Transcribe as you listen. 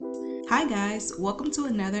Hi guys, welcome to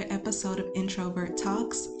another episode of Introvert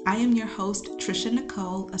Talks. I am your host, Trisha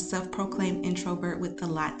Nicole, a self-proclaimed introvert with a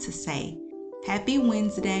lot to say. Happy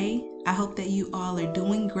Wednesday. I hope that you all are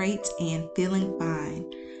doing great and feeling fine.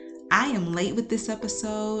 I am late with this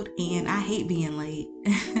episode and I hate being late.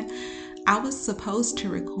 I was supposed to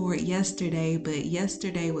record yesterday, but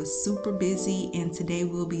yesterday was super busy and today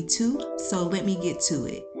will be too, so let me get to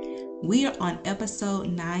it. We are on episode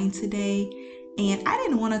 9 today, and I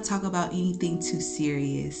didn't want to talk about anything too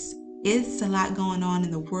serious. It's a lot going on in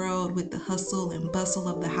the world with the hustle and bustle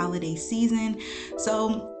of the holiday season,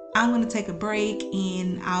 so I'm going to take a break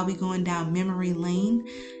and I'll be going down memory lane,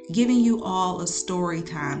 giving you all a story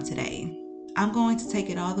time today. I'm going to take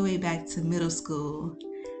it all the way back to middle school.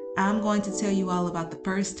 I'm going to tell you all about the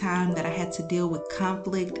first time that I had to deal with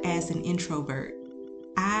conflict as an introvert.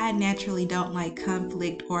 I naturally don't like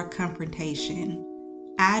conflict or confrontation.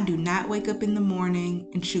 I do not wake up in the morning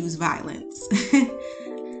and choose violence.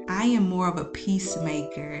 I am more of a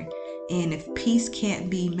peacemaker, and if peace can't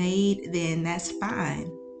be made, then that's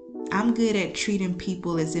fine. I'm good at treating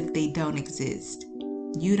people as if they don't exist.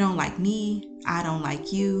 You don't like me, I don't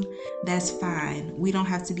like you, that's fine. We don't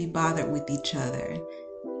have to be bothered with each other.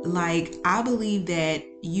 I believe that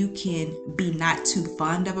you can be not too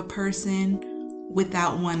fond of a person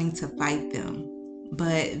without wanting to fight them.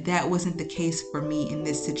 But that wasn't the case for me in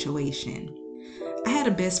this situation. I had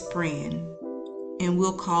a best friend, and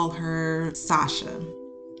we'll call her Sasha.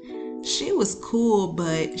 She was cool,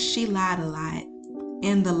 but she lied a lot,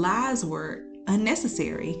 and the lies were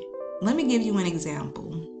unnecessary. Let me give you an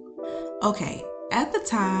example. Okay, at the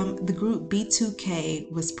time, the group B2K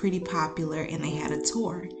was pretty popular and they had a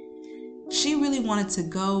tour. She really wanted to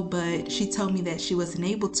go, but she told me that she wasn't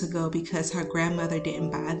able to go because her grandmother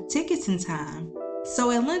didn't buy the tickets in time.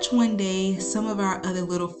 So at lunch one day, some of our other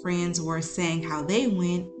little friends were saying how they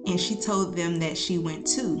went, and she told them that she went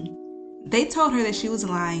too. They told her that she was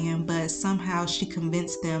lying, but somehow she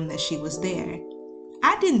convinced them that she was there.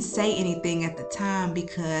 I didn't say anything at the time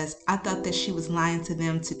because I thought that she was lying to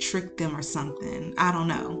them to trick them or something. I don't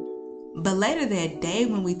know. But later that day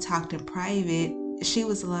when we talked in private, she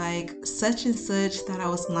was like, such and such thought I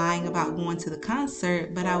was lying about going to the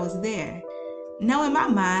concert, but I was there. Now in my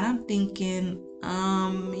mind, I'm thinking,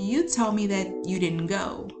 you told me that you didn't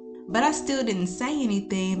go. But I still didn't say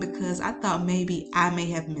anything because I thought maybe I may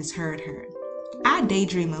have misheard her. I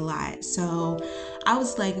daydream a lot, so I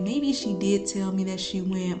was like, maybe she did tell me that she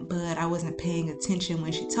went, but I wasn't paying attention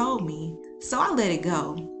when she told me, so I let it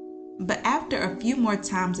go. But after a few more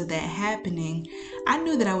times of that happening, I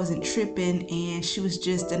knew that I wasn't tripping and she was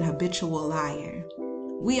just an habitual liar.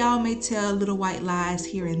 We all may tell little white lies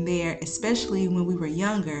here and there, especially when we were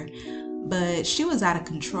younger, but she was out of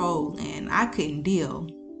control and I couldn't deal.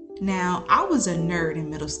 Now, I was a nerd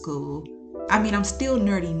in middle school. I'm still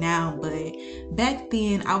nerdy now, but back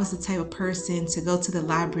then I was the type of person to go to the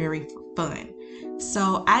library for fun.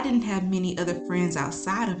 So I didn't have many other friends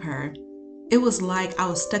outside of her. It was like I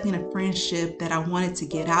was stuck in a friendship that I wanted to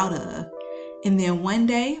get out of. And then one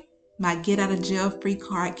day, my get out of jail free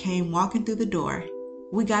card came walking through the door.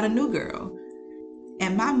 We got a new girl.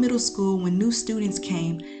 At my middle school, when new students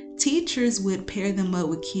came, teachers would pair them up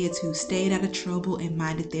with kids who stayed out of trouble and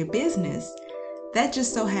minded their business. That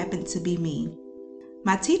just so happened to be me.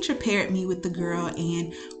 My teacher paired me with the girl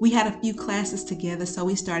and we had a few classes together, so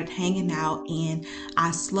we started hanging out and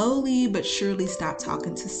I slowly but surely stopped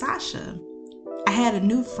talking to Sasha. I had a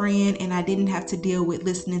new friend and I didn't have to deal with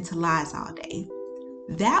listening to lies all day.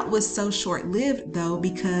 That was so short-lived though,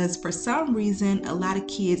 because for some reason a lot of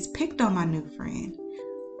kids picked on my new friend.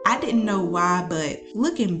 I didn't know why, but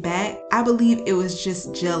looking back, I believe it was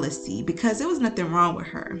just jealousy because there was nothing wrong with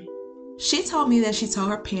her. She told me that she told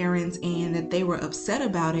her parents and that they were upset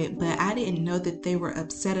about it, but I didn't know that they were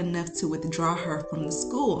upset enough to withdraw her from the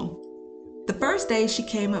school. The first day she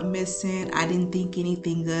came up missing, I didn't think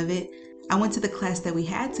anything of it. I went to the class that we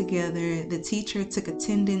had together. The teacher took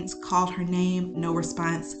attendance, called her name, no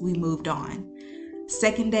response, we moved on.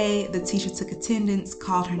 Second day, the teacher took attendance,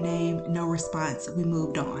 called her name, no response, we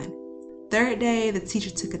moved on. Third day, the teacher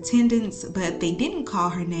took attendance, but they didn't call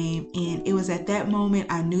her name, and it was at that moment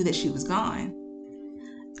I knew that she was gone.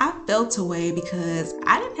 I felt away because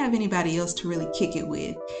I didn't have anybody else to really kick it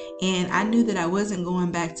with, and I knew that I wasn't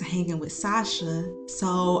going back to hanging with Sasha,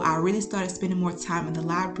 so I really started spending more time in the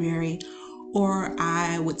library, or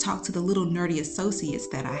I would talk to the little nerdy associates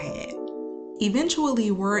that I had.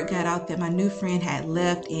 Eventually, word got out that my new friend had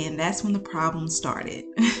left, and that's when the problem started.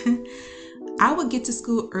 I would get to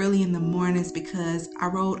school early in the mornings because I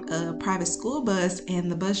rode a private school bus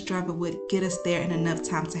and the bus driver would get us there in enough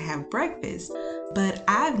time to have breakfast. But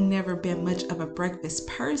I've never been much of a breakfast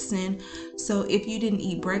person, so if you didn't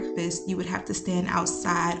eat breakfast, you would have to stand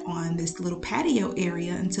outside on this little patio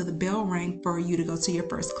area until the bell rang for you to go to your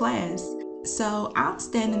first class. So I'm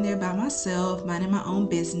standing there by myself, minding my own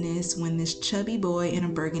business, when this chubby boy in a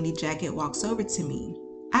burgundy jacket walks over to me.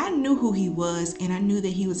 I knew who he was, and I knew that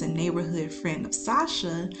he was a neighborhood friend of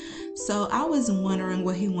Sasha, so I was wondering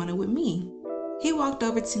what he wanted with me. He walked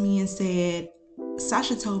over to me and said,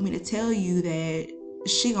 "Sasha told me to tell you that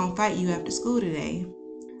she gonna fight you after school today."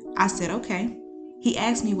 I said, "Okay." He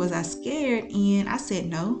asked me, was I scared? And I said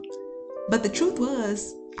no. But the truth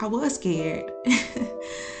was, I was scared.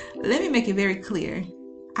 Let me make it very clear.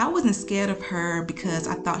 I wasn't scared of her because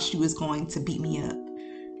I thought she was going to beat me up.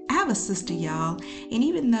 I have a sister, y'all, and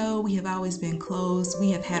even though we have always been close,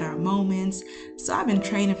 we have had our moments, so I've been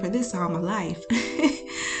training for this all my life.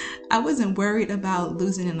 I wasn't worried about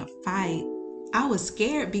losing in a fight. I was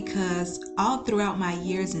scared because all throughout my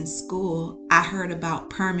years in school, I heard about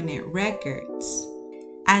permanent records.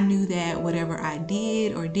 I knew that whatever I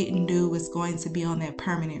did or didn't do was going to be on that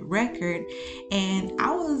permanent record, and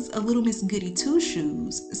I was a little Miss Goody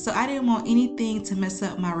Two-Shoes, so I didn't want anything to mess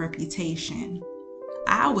up my reputation.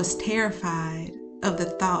 I was terrified of the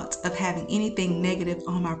thought of having anything negative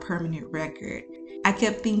on my permanent record. I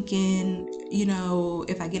kept thinking,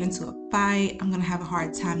 if I get into a fight, I'm going to have a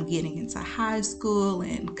hard time getting into high school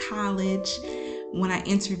and college. When I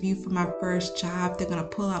interview for my first job, they're going to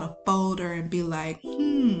pull out a folder and be like,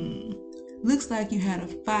 looks like you had a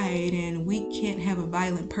fight and we can't have a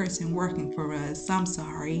violent person working for us. I'm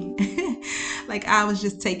sorry. Like I was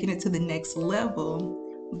just taking it to the next level.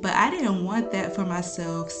 But I didn't want that for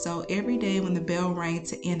myself, so every day when the bell rang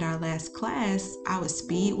to end our last class, I would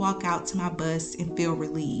speed walk out to my bus and feel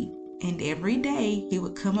relieved. And every day he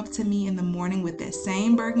would come up to me in the morning with that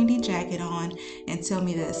same burgundy jacket on and tell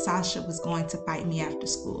me that Sasha was going to fight me after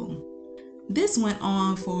school. This went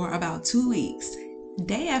on for about 2 weeks.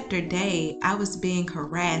 Day after day, I was being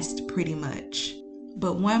harassed pretty much.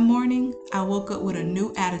 But one morning, I woke up with a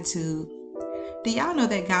new attitude. Do y'all know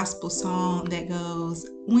that gospel song that goes,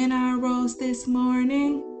 "When I rose this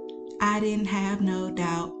morning, I didn't have no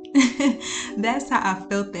doubt"? That's how I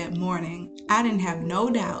felt that morning. I didn't have no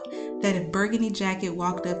doubt that if Burgundy Jacket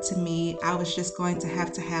walked up to me, I was just going to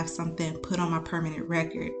have something put on my permanent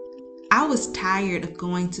record. I was tired of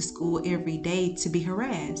going to school every day to be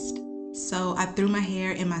harassed. So I threw my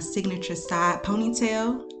hair in my signature side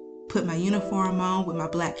ponytail, put my uniform on with my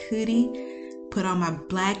black hoodie, put on my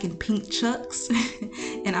black and pink chucks,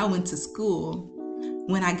 and I went to school.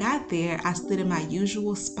 When I got there, I stood in my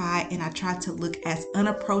usual spot and I tried to look as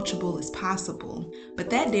unapproachable as possible. But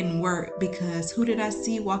that didn't work because who did I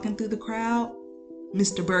see walking through the crowd?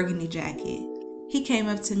 Mr. Burgundy Jacket. He came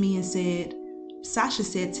up to me and said, "Sasha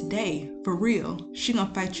said today, for real, she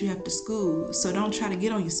gonna fight you after school, so don't try to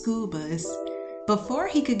get on your school bus." Before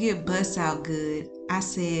he could get bus out good, I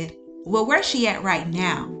said, "Well, where's she at right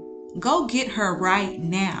now? Go get her right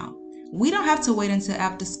now. We don't have to wait until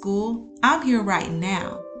after school. I'm here right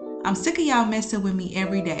now. I'm sick of y'all messing with me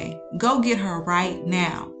every day. Go get her right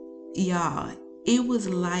now." Y'all, it was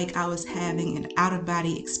like I was having an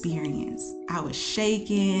out-of-body experience. I was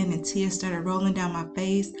shaking and tears started rolling down my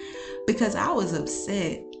face because I was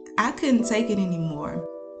upset. I couldn't take it anymore.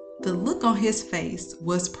 The look on his face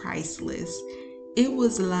was priceless. It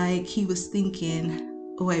was like he was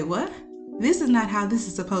thinking, wait, what? This is not how this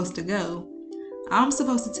is supposed to go. I'm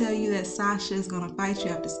supposed to tell you that Sasha is going to fight you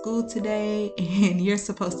after school today, and you're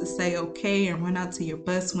supposed to say okay and run out to your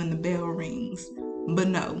bus when the bell rings. But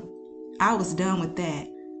no, I was done with that.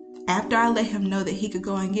 After I let him know that he could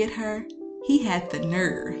go and get her, he had the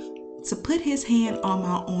nerve to put his hand on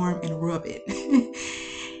my arm and rub it.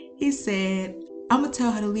 He said, "I'm going to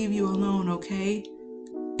tell her to leave you alone, okay?"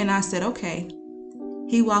 And I said, okay.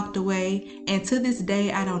 He walked away, and to this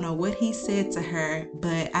day, I don't know what he said to her,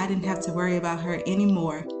 but I didn't have to worry about her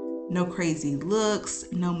anymore. No crazy looks,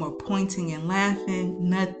 no more pointing and laughing,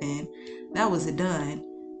 nothing. That was done.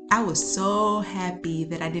 I was so happy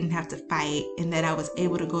that I didn't have to fight and that I was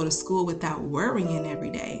able to go to school without worrying every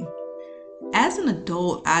day. As an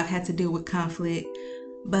adult, I've had to deal with conflict,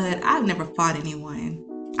 but I've never fought anyone.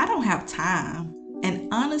 I don't have time, and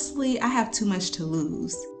honestly, I have too much to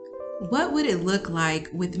lose. What would it look like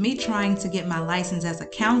with me trying to get my license as a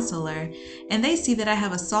counselor and they see that I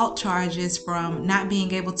have assault charges from not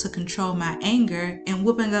being able to control my anger and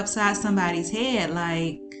whooping upside somebody's head?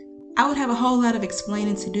 Like, I would have a whole lot of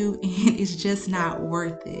explaining to do, and it's just not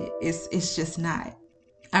worth it. It's just not.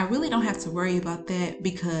 I really don't have to worry about that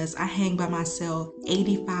because I hang by myself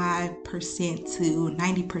 85% to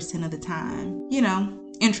 90% of the time.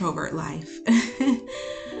 introvert life.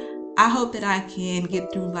 I hope that I can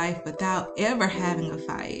get through life without ever having a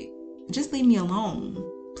fight. Just leave me alone,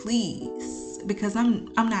 please, because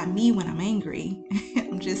I'm not me when I'm angry.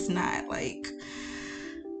 I'm just not like.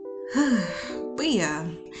 But yeah,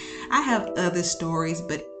 I have other stories,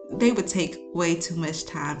 but they would take way too much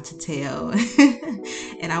time to tell.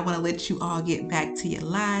 And I want to let you all get back to your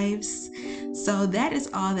lives. So that is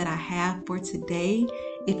all that I have for today.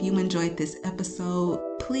 If you enjoyed this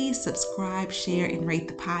episode, please subscribe, share, and rate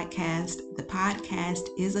the podcast. The podcast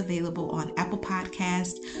is available on Apple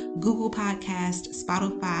Podcasts, Google Podcasts,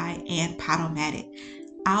 Spotify, and Podomatic.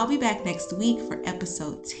 I'll be back next week for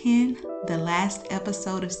episode 10, the last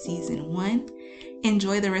episode of season 1.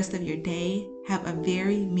 Enjoy the rest of your day. Have a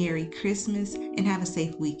very Merry Christmas and have a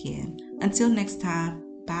safe weekend. Until next time,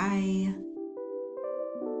 bye.